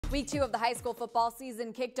Week 2 of the high school football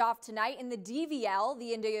season kicked off tonight in the DVL.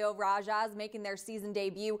 The Indio Rajas making their season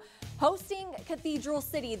debut, hosting Cathedral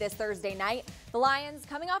City this Thursday night. The Lions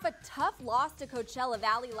coming off a tough loss to Coachella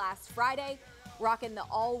Valley last Friday, rocking the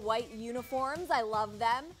all-white uniforms. I love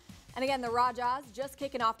them. And again, the Rajas just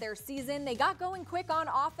kicking off their season. They got going quick on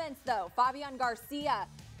offense, though. Fabian Garcia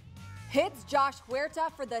hits Josh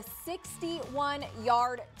Huerta for the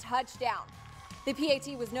 61-yard touchdown. The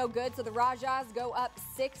PAT was no good, so the Rajas go up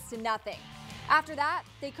 6-0. After that,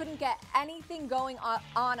 they couldn't get anything going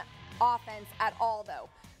on offense at all, though.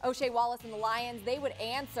 O'Shea Wallace and the Lions, they would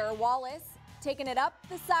answer. Wallace taking it up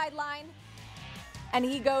the sideline, and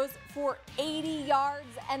he goes for 80 yards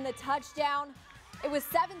and the touchdown. It was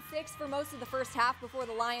 7-6 for most of the first half before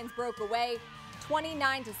the Lions broke away.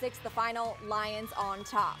 29-6 the final, Lions on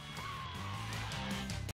top.